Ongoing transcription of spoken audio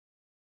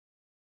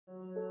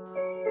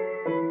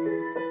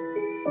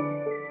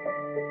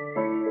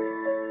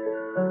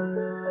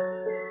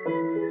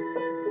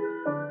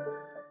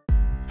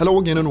Hello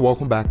again and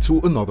welcome back to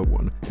another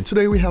one, and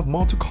today we have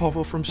more to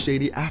cover from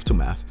Shady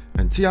Aftermath,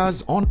 and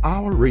Ti's on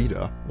our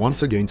radar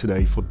once again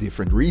today for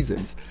different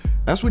reasons.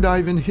 As we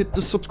dive in, hit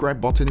the subscribe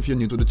button if you're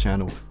new to the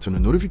channel, turn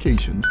on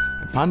notifications,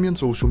 and find me on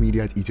social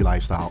media at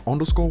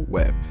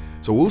ETLifestyle_web.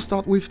 So we'll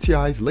start with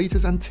Ti's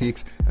latest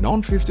antics, and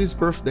on 50's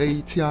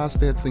birthday, Ti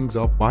stirred things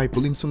up by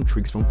pulling some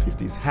tricks from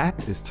 50's hat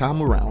this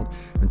time around,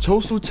 and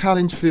chose to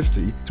challenge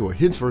 50 to a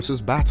hits versus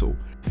battle.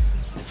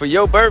 For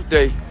your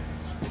birthday,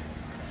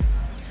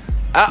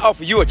 I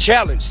offer you a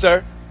challenge,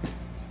 sir.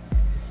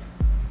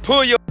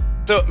 Pull your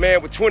up,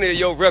 man, with 20 of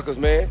your records,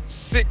 man.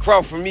 Sit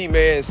across from me,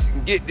 man,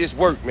 and get this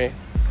work, man.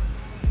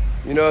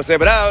 You know what I'm saying?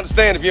 But I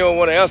understand if you don't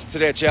want to answer to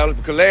that challenge,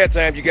 because last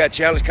time you got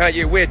challenged,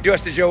 Kanye West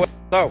dusted your ass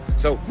off.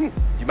 So,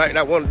 you might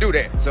not want to do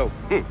that. So,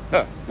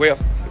 well,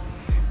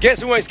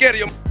 guess who ain't scared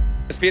of your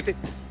 50?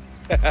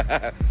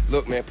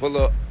 Look, man, pull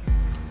up.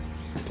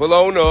 Pull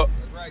on up.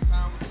 That's right,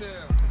 time will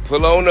tell.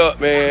 Pull on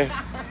up, man.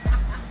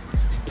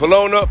 Pull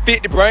on up,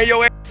 50. Bring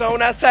your ass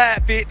on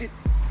outside, 50.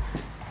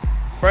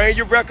 Bring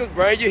your records,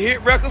 bring your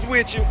hit records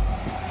with you.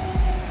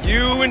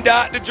 You and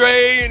Dr.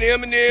 Dre and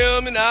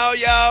Eminem and all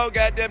y'all,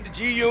 goddamn the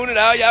G Unit,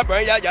 all y'all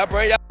bring y'all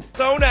ass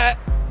on that.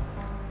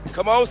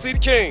 Come on, see the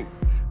king.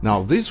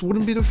 Now this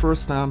wouldn't be the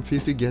first time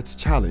 50 gets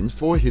challenged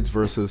for a hits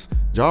versus.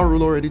 Ja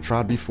Rule already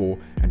tried before,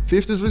 and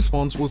 50's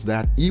response was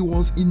that he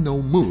was in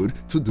no mood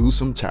to do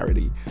some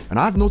charity. And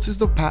I've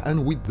noticed a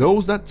pattern with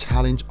those that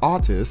challenge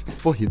artists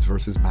for hits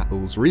versus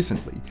battles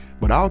recently,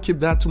 but I'll keep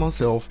that to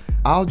myself.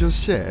 I'll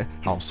just share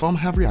how some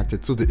have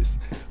reacted to this.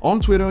 On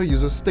Twitter,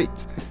 user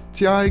states,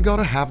 Ti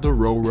gotta have the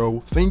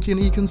row thinking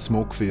he can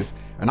smoke fifth,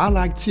 and I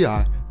like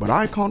Ti, but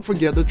I can't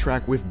forget the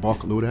track with Buck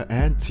Luda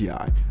and Ti,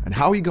 and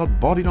how he got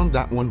bodied on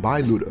that one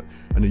by Luda.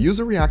 And the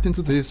user reacting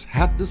to this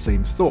had the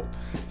same thought.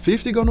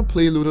 50 gonna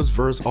play Luda's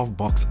verse of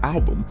Buck's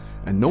album,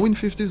 and knowing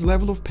 50's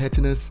level of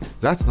pettiness,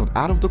 that's not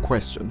out of the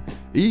question.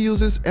 He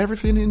uses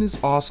everything in his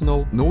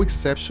arsenal, no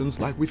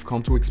exceptions like we've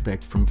come to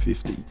expect from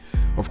 50.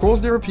 Of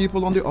course, there are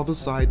people on the other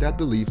side that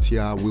believe Ti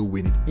will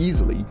win it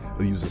easily,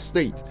 the user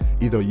states.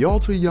 Either you're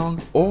too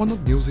young or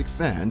not music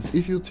fans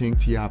if you think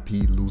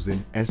TRP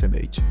losing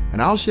SMH.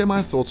 And I'll share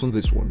my thoughts on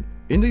this one.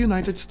 In the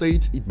United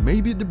States, it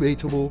may be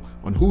debatable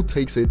on who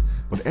takes it,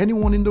 but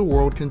anyone in the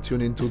world can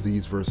tune into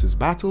these versus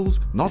battles,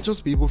 not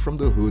just people from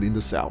the hood in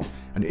the South,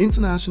 and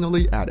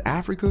internationally at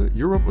Africa,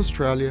 Europe,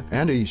 Australia,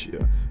 and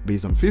Asia.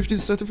 Based on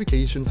 50's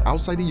certifications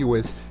outside the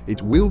US,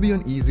 it will be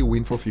an easy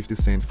win for 50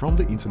 Cent from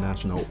the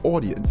international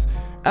audience.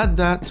 Add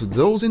that to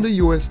those in the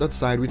US that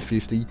side with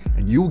 50,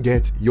 and you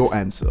get your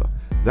answer.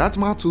 That's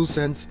my 2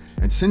 cents,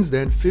 and since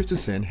then 50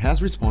 Cent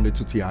has responded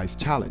to Ti's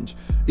challenge.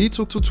 He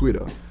took to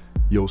Twitter,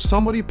 "Yo,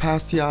 somebody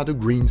passed Ti the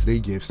greens they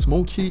gave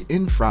Smokey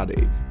in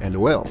Friday,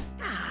 LOL.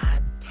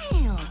 God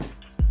damn.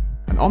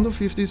 And on the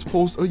 50's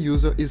post, a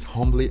user is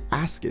humbly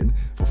asking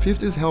for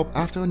 50's help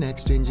after an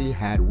exchange he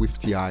had with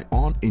Ti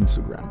on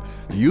Instagram.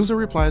 The user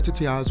replied to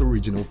Ti's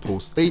original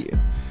post stating,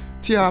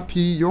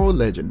 "TRP, you're a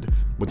legend,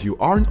 but you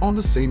aren't on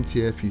the same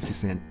tier 50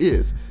 Cent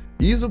is.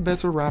 He is a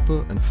better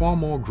rapper and far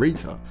more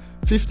greater.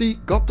 50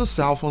 got the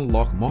South on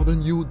lock more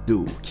than you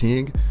do,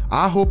 King.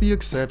 I hope he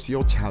accepts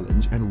your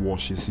challenge and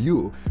washes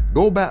you.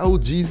 Go battle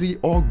Jeezy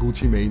or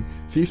Gucci Mane.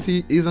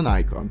 50 is an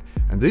icon."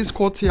 And this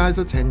caught Ti's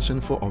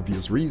attention for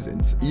obvious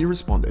reasons. He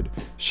responded,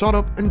 "Shut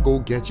up and go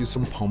get you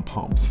some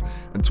pom-poms."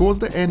 And towards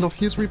the end of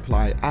his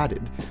reply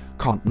added,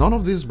 "Can't none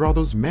of these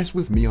brothers mess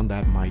with me on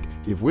that mic.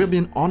 If we're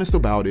being honest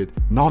about it,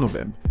 none of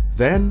them.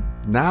 Then,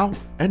 now,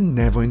 and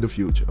never in the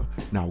future.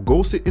 Now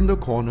go sit in the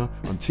corner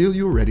until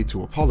you're ready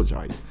to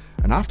apologize."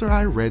 And after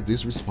I read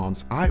this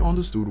response, I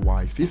understood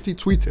why 50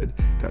 tweeted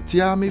that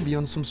Ti may be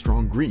on some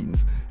strong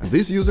greens, and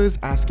this user is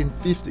asking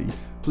 50,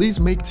 "Please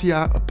make Ti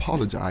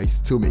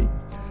apologize to me."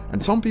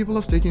 And some people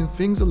have taken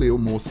things a little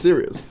more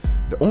serious.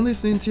 The only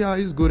thing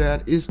Ti is good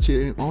at is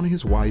cheating on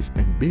his wife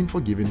and being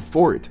forgiven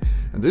for it.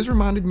 And this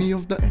reminded me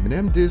of the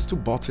Eminem diss to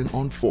Button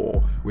on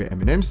 4, where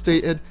Eminem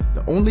stated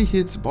the only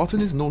hits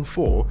Button is known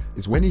for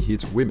is when he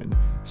hits women.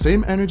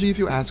 Same energy if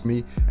you ask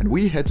me, and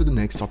we head to the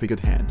next topic at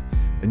hand.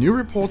 A new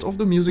report of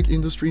the music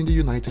industry in the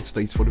United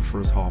States for the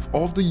first half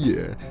of the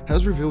year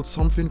has revealed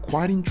something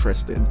quite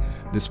interesting.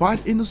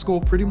 Despite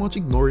Interscope pretty much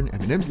ignoring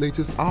Eminem's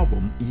latest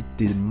album, it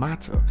didn't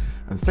matter.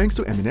 And thanks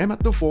to Eminem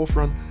at the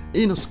forefront,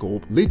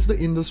 Interscope leads the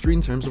industry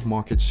in terms of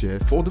market share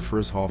for the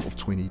first half of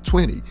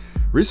 2020.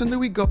 Recently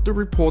we got the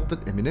report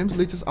that Eminem's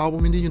latest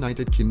album in the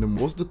United Kingdom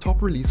was the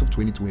top release of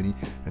 2020,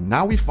 and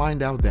now we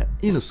find out that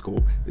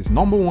Interscope is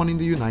 #1 in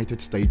the United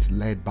States,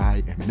 led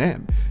by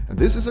Eminem. And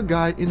this is a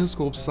guy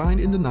Interscope signed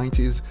in the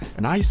 90s,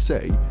 and I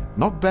say,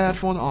 not bad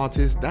for an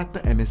artist that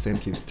the MSM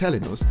keeps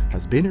telling us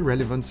has been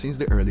irrelevant since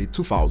the early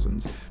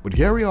 2000s. But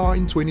here we are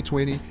in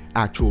 2020,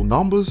 actual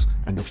numbers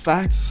and the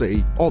facts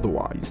say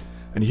otherwise.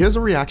 And here's a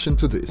reaction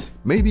to this.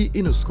 Maybe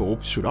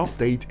Interscope should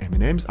update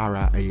Eminem's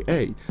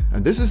RIAA,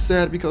 and this is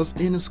sad because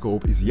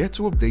Interscope is yet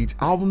to update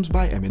albums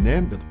by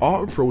Eminem that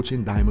are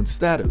approaching diamond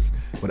status.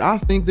 But I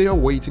think they are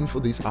waiting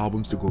for these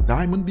albums to go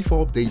diamond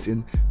before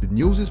updating. The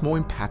news is more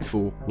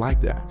impactful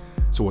like that.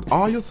 So what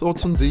are your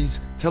thoughts on these?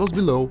 Tell us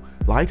below,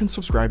 like and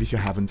subscribe if you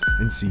haven't,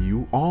 and see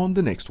you on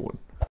the next one.